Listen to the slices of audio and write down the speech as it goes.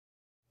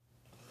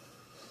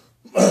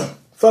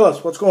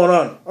Fellas, what's going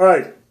on? All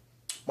right,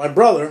 my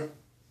brother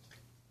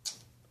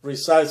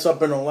resides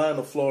up in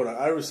Orlando, Florida.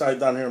 I reside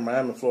down here in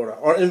Miami, Florida.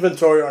 Our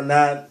inventory are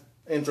not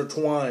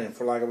intertwined,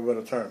 for lack of a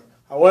better term.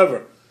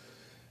 However,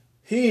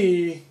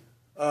 he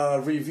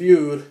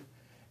reviewed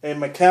a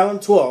Macallan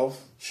 12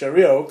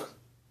 Sherry Oak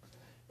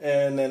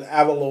and an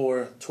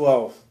Avalor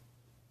 12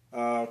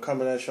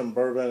 combination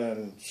bourbon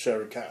and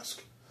sherry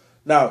cask.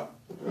 Now,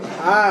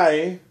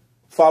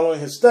 following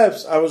his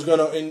steps, I was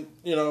gonna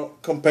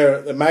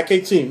compare the Mac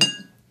 18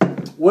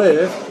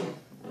 with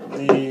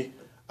the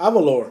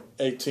Avalor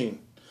 18,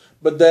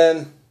 but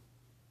then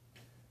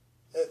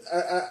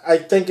I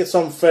think it's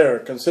unfair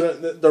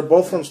considering that they're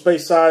both from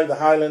Speyside, the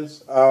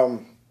Highlands.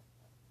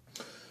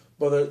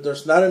 But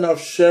there's not enough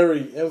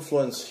sherry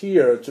influence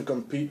here to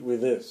compete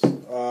with this.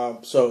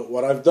 So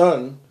what I've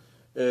done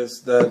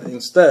is that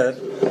instead,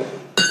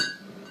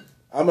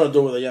 I'm going to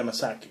do it with a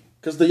Yamazaki.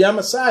 Because the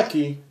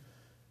Yamazaki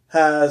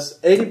has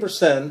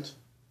 80%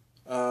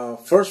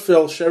 first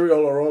fill sherry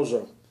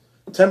oloroso,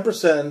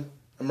 10%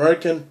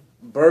 American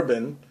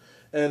bourbon,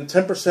 and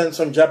 10%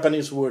 some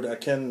Japanese wood. I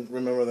can't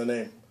remember the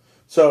name.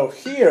 So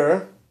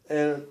here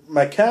in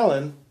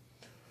Macallan,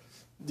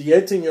 the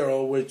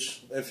 18-year-old,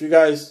 which if you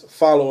guys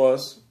follow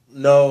us,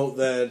 know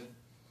that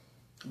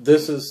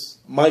this is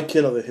my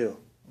king of the hill.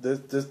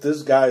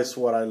 This guy is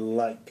what I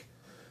like.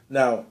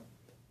 Now,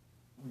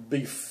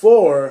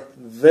 before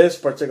this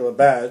particular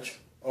batch,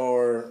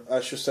 or I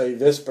should say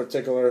this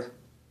particular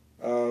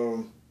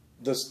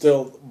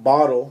distilled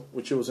bottle,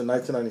 which it was in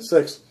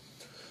 1996,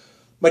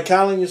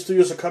 Macallan used to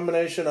use a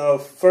combination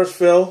of first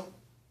fill,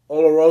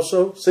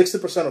 Oloroso,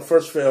 60% of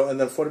first fill, and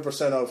then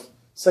 40% of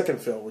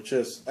second fill, which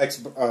is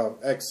ex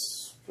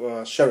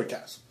sherry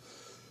cask.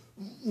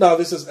 Now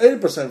this is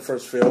 80%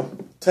 first fill,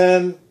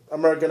 10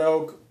 American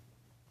oak,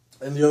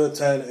 and the other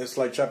 10 is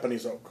like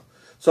Japanese oak.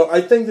 So I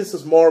think this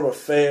is more of a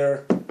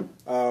fair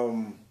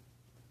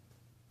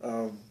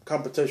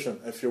competition,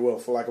 if you will,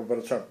 for lack of a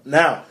better term.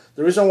 Now,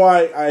 the reason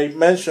why I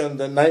mentioned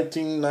the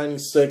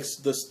 1996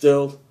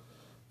 distilled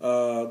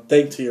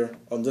date here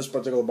on this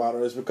particular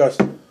bottle is because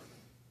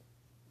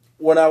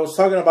when I was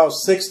talking about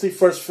 60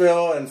 first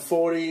fill and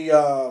 40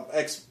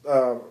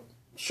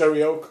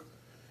 sherry oak,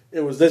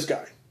 it was this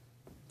guy.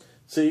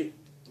 See,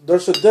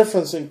 there's a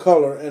difference in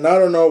color, and I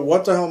don't know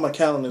what the hell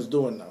Macallan is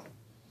doing now.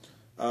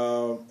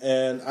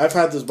 And I've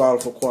had this bottle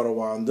for quite a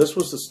while, and this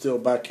was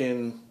distilled back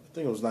in, I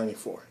think it was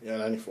 94. Yeah,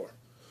 94.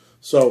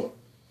 So,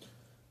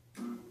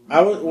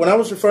 when I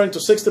was referring to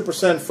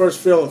 60% first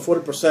fill and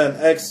 40%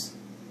 X,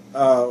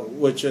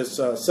 which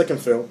is second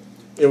fill,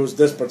 it was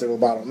this particular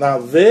bottle. Now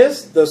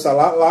this is a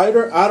lot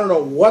lighter. I don't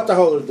know what the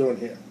hell they're doing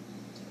here.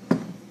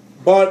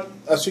 But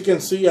as you can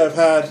see, I've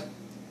had,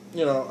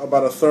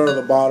 about a third of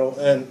the bottle,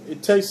 and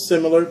it tastes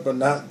similar, but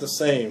not the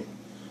same.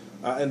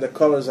 And the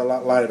color is a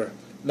lot lighter.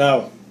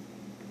 Now,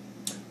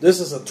 this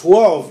is a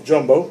 12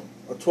 jumbo,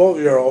 a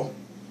 12-year-old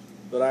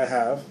that I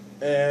have,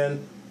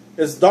 and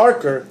it's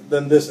darker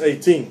than this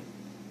 18.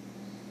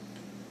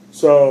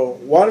 So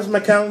what is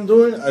Macallan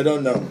doing? I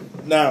don't know.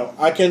 Now,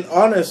 I can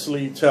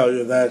honestly tell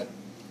you that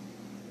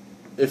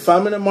if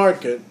I'm in the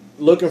market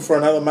looking for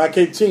another Mac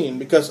 18,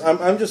 because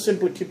I'm just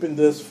simply keeping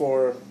this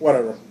for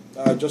whatever,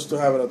 just to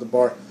have it at the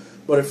bar.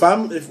 But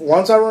if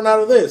once I run out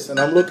of this and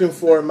I'm looking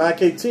for a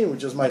Mac 18,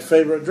 which is my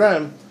favorite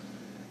dram,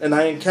 and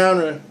I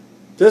encounter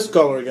this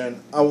color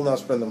again, I will not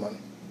spend the money,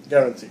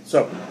 guaranteed.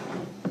 So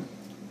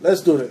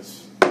let's do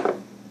this.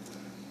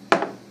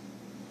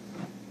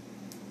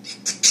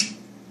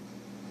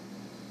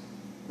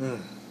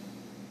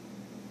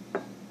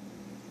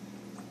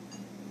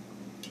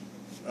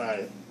 All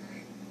right.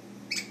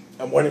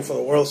 I'm waiting for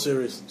the World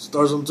Series.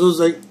 Starts on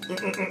Tuesday. I'm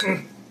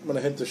going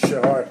to hit this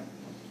shit hard.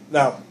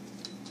 Now,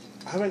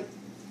 I haven't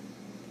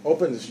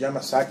opened this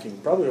Yamazaki in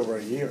probably over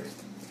a year.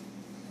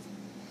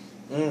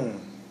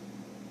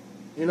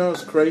 You know,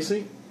 it's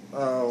crazy.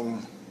 I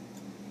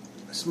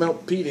smell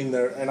peat in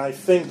there, and I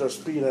think there's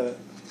peat in it.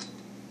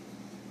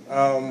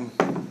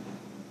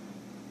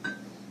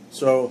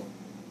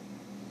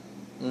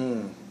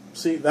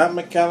 See, that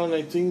Macallan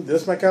 18,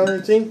 this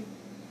Macallan 18,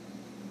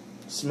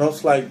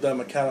 smells like the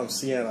Macallan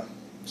Sienna.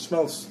 It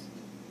smells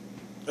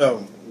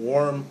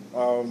warm,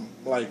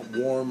 like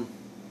warm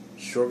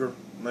sugar,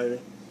 maybe.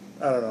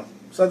 I don't know.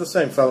 It's not the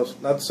same, fellas.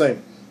 Not the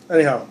same.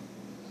 Anyhow.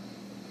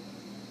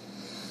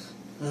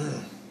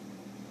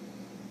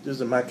 This is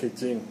the Mac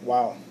 18.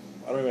 Wow.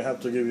 I don't even have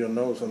to give you a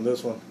nose on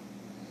this one.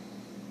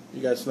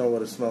 You guys know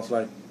what it smells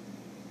like.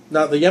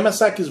 Now, the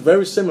Yamazaki is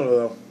very similar,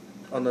 though,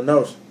 on the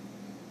nose.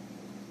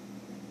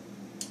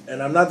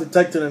 And I'm not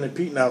detecting any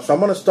peat now, so I'm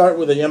going to start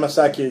with the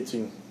Yamazaki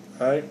 18.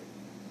 Alright?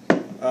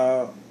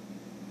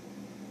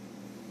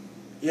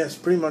 Yeah, it's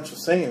pretty much the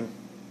same.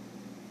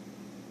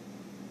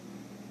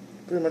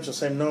 Pretty much the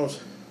same nose.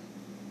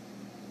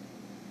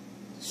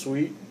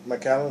 Sweet.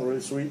 Macallan,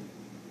 really sweet.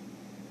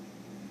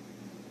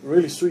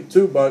 Really sweet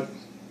too, but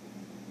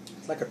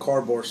it's like a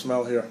cardboard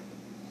smell here.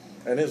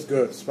 And it's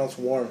good. It smells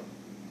warm.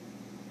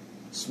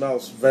 It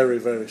smells very,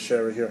 very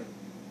sherry here.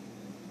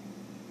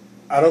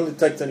 I don't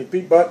detect any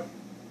peat, but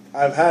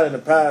I've had in the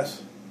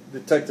past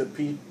detected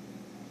peat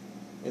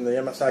in the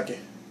Yamazaki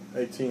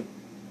 18.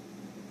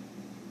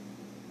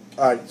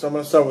 Alright, so I'm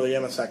going to start with the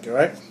Yamazaki,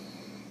 right?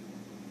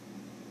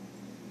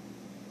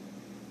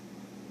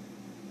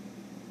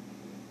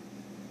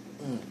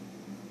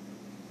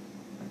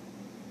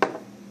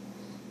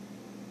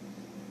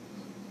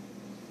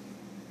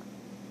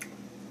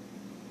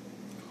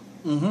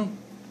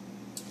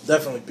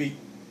 Definitely peat.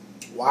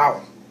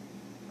 Wow.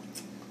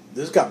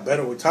 This got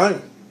better with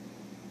time.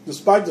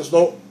 Despite there's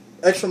no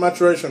extra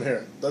maturation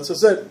here. That's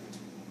just it.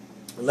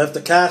 I left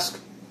the cask.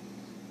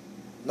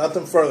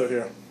 Nothing further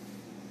here.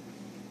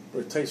 But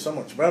it tastes so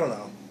much better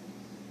now.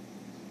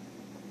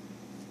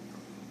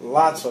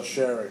 Lots of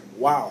sherry.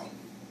 Wow.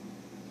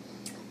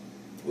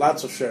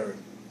 Lots of sherry.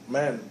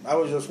 Man, I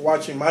was just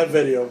watching my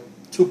video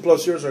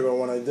 2+ years ago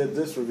when I did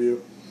this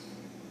review.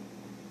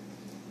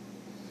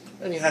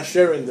 And you had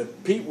sherry and the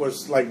peat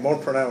was like more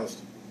pronounced.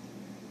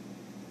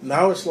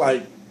 Now it's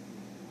like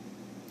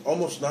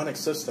almost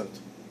non-existent.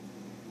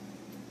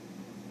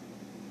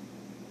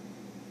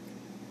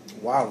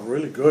 Wow,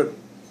 really good.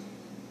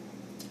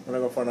 I'm gonna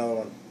go for another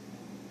one.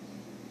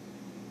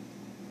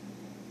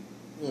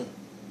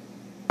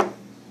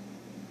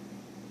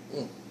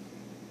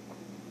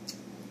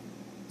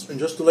 And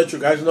just to let you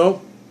guys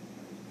know,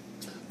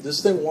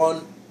 this thing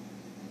won,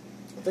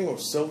 I think it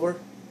was silver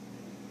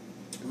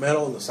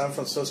medal in the San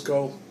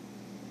Francisco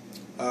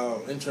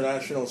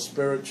International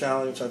Spirit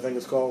Challenge, I think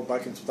it's called,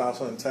 back in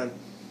 2010.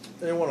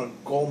 They won a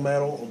gold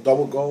medal, or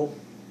double gold.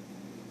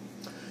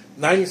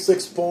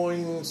 96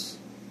 points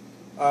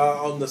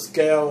on the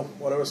scale,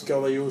 whatever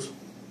scale they use.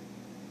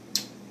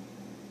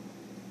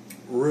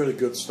 Really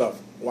good stuff.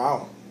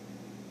 Wow.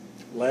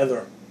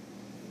 Leather.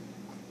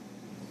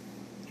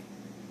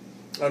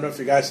 I don't know if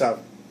you guys have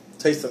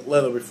tasted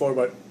leather before,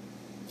 but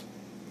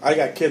I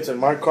got kids in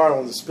my car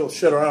when they spill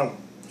shit around.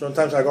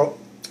 Sometimes I go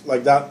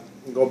like that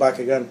and go back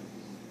again,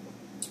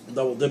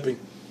 double dipping,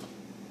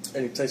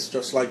 and it tastes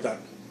just like that.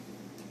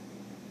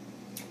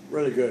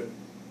 Really good.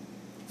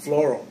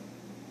 Floral.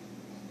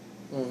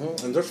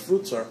 And there's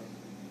fruits there,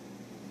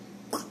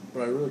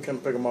 but I really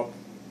can't pick them up.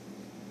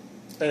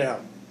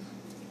 Anyhow,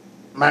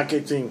 Mac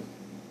 18.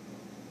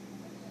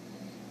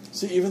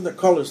 See, even the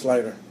color's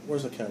lighter.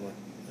 Where's the camera?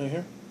 In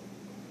here?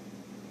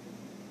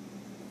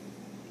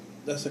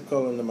 That's the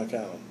color in the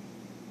Macallan.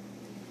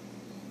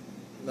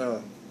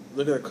 Now,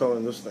 look at the color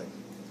in this thing.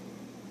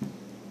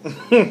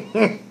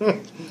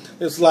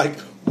 It's like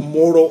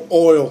mortal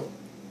oil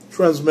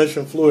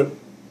transmission fluid.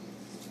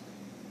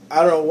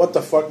 I don't know what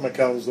the fuck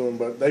Macallan's doing,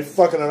 but they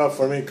fucking it up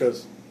for me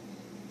because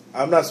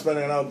I'm not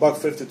spending another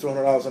 $150,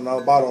 $200 on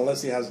another bottle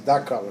unless he has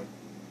that color.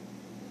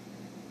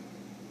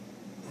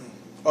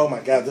 Oh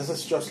my god, this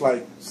is just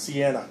like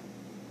Sienna.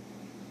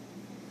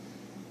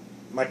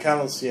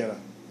 Macallan Sienna.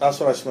 That's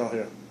what I smell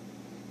here.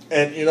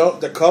 And you know,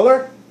 the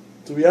color,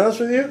 to be honest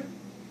with you,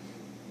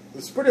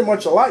 it's pretty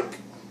much alike.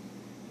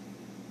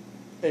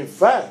 In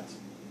fact,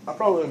 I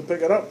probably didn't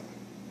pick it up.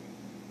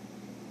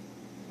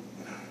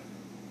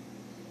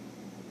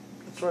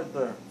 It's right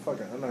there. Fuck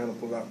it, I'm not gonna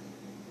pull it out.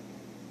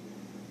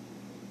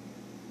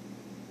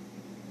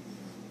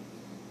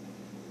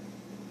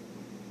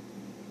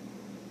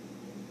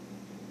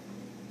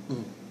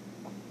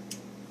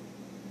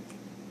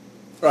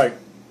 Right.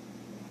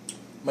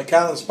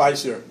 Macallan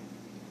spicier.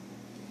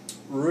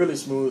 Really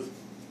smooth.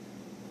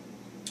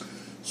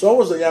 So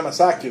was the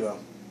Yamazaki though.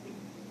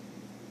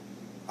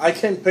 I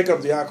can't pick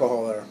up the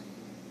alcohol there.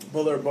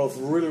 But they're both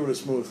really, really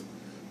smooth.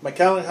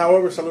 Macallan,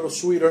 however, is a little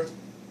sweeter.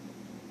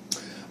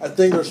 I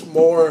think there's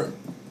more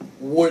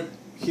wood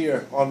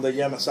here on the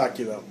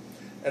Yamazaki though.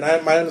 And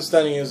my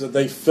understanding is that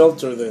they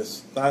filter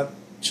this. Not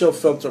chill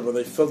filter, but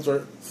they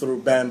filter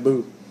through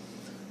bamboo.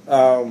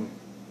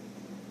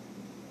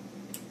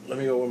 Let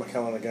me go with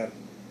Macallan again,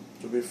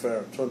 to be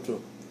fair.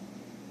 22.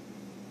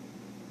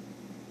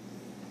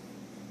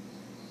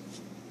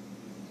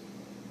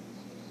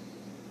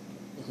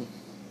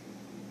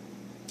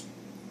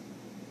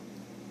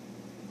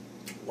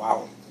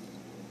 Wow.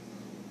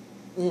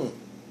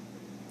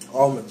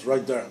 Almonds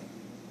right there.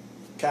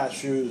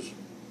 Cashews.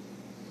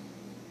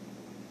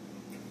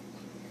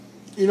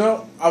 You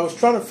know, I was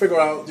trying to figure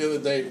out the other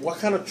day what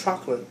kind of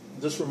chocolate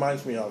this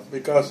reminds me of,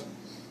 because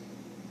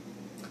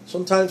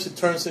sometimes it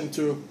turns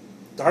into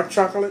dark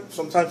chocolate,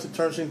 sometimes it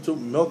turns into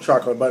milk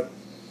chocolate, but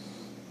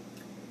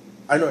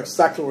I know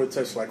exactly what it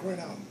tastes like right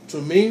now.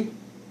 To me,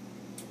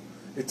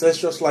 it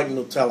tastes just like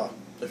Nutella.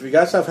 If you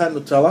guys have had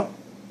Nutella,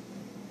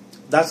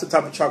 that's the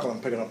type of chocolate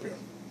I'm picking up here.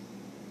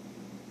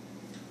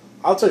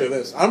 I'll tell you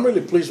this, I'm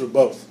really pleased with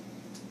both.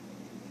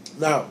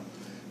 Now,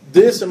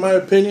 this, in my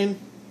opinion,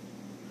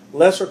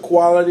 lesser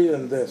quality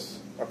than this,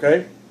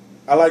 okay?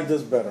 I like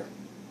this better.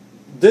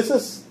 This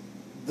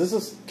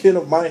is King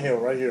of My Hill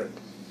right here.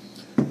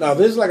 Now,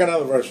 this is like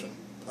another version.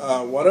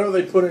 Whatever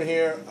they put in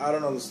here, I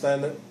don't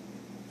understand it.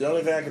 The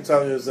only thing I can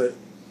tell you is that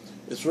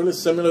it's really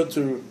similar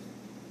to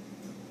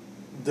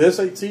this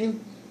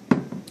 18,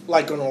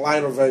 like on a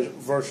lighter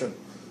version.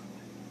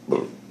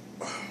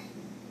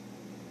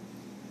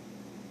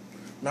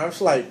 Now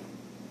it's like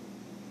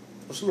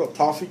those little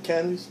toffee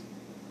candies.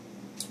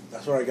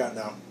 That's what I got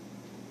now,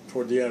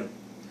 toward the end.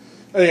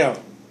 Anyhow,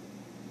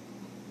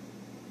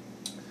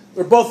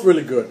 they're both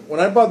really good. When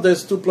I bought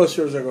this 2+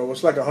 years ago, it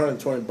was like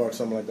 $120,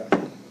 something like that.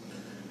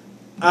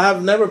 I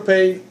have never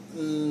paid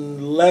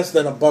less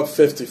than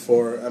 $1.50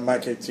 for a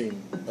Mac 18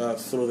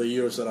 through the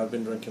years that I've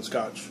been drinking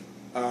Scotch.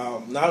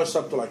 Now it's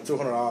up to like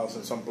 $200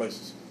 in some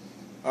places.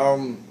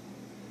 And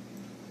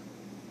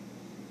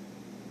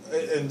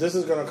this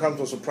is going to come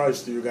to a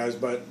surprise to you guys,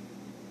 but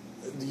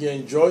the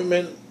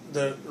enjoyment,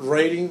 the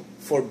rating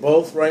for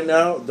both right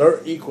now,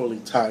 they're equally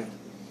tied.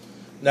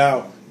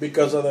 Now,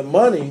 because of the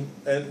money,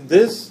 and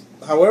this,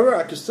 however,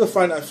 I can still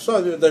find, I saw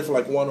it the other day for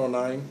like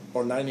 $109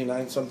 or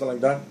 $99, something like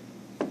that.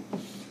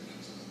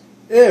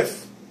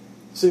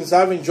 Since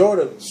I've enjoyed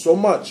it so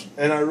much,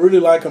 and I really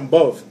like them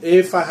both,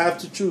 if I have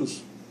to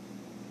choose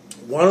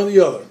one or the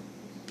other,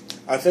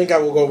 I think I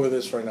will go with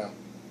this right now.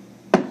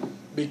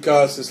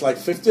 Because it's like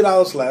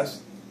 $50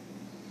 less,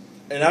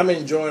 and I'm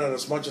enjoying it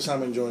as much as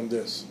I'm enjoying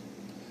this.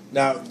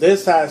 Now,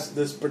 this has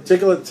this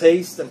particular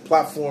taste and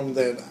platform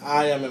that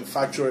I am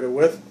infatuated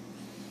with,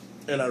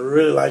 and I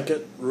really like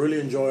it, really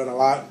enjoy it a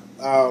lot.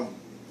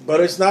 But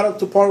it's not up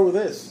to par with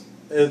this.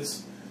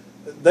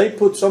 They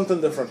put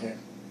something different here.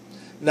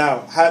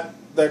 Now, had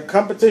the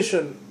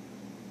competition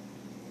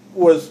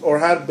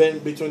had been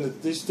between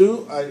these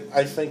two,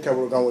 I think I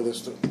would have gone with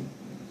this too.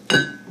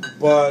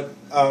 But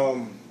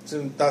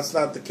since that's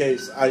not the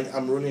case,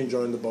 I'm really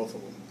enjoying the both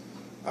of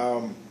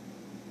them.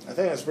 I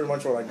think that's pretty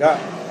much what I got.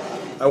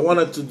 I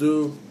wanted to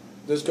do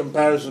this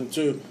comparison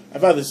too.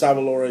 I've had this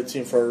Macallan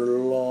 18 for a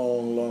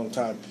long, long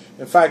time.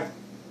 In fact,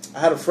 I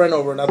had a friend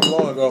over not too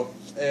long ago,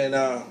 and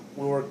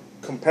we were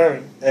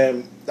comparing,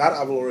 and that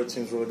Macallan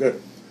 18 is really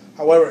good.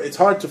 However, it's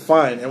hard to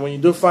find, and when you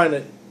do find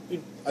it,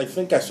 I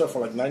think I saw it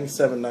for like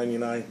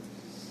 $97.99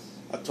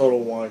 a Total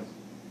Wine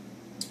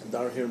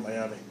down here in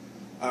Miami.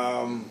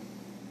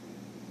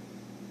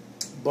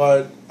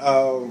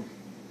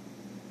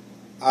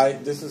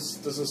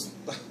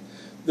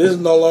 This is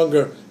no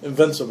longer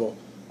invincible.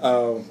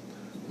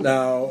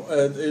 Now,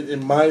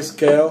 in my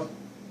scale,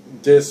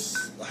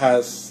 this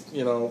has,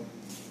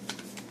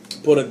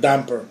 put a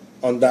damper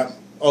on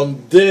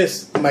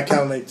this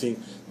Macallan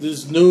 18,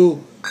 this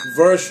new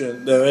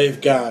version that they've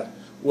got,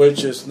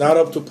 which is not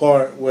up to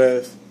par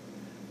with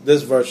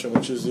this version,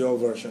 which is the old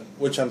version,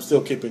 which I'm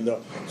still keeping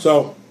though.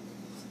 So,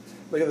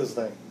 look at this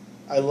thing.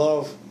 I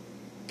love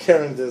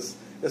carrying this.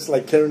 It's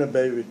like carrying a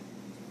baby.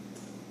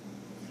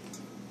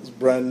 It's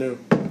brand new.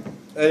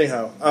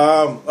 Anyhow,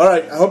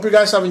 alright, I hope you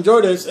guys have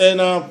enjoyed this,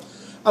 and I'll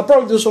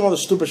probably do some other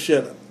stupid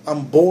shit.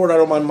 I'm bored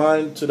out of my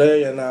mind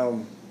today, and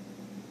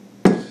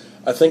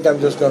I think I'm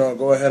just going to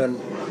go ahead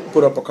and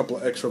put up a couple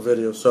of extra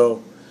videos.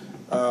 So,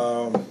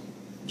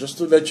 just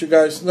to let you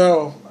guys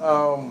know,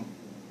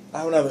 I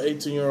have another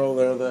 18-year-old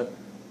there that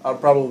I'll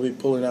probably be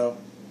pulling out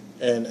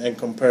and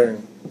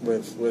comparing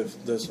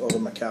with this other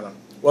Macallan.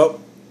 Well,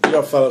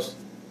 yo, fellas.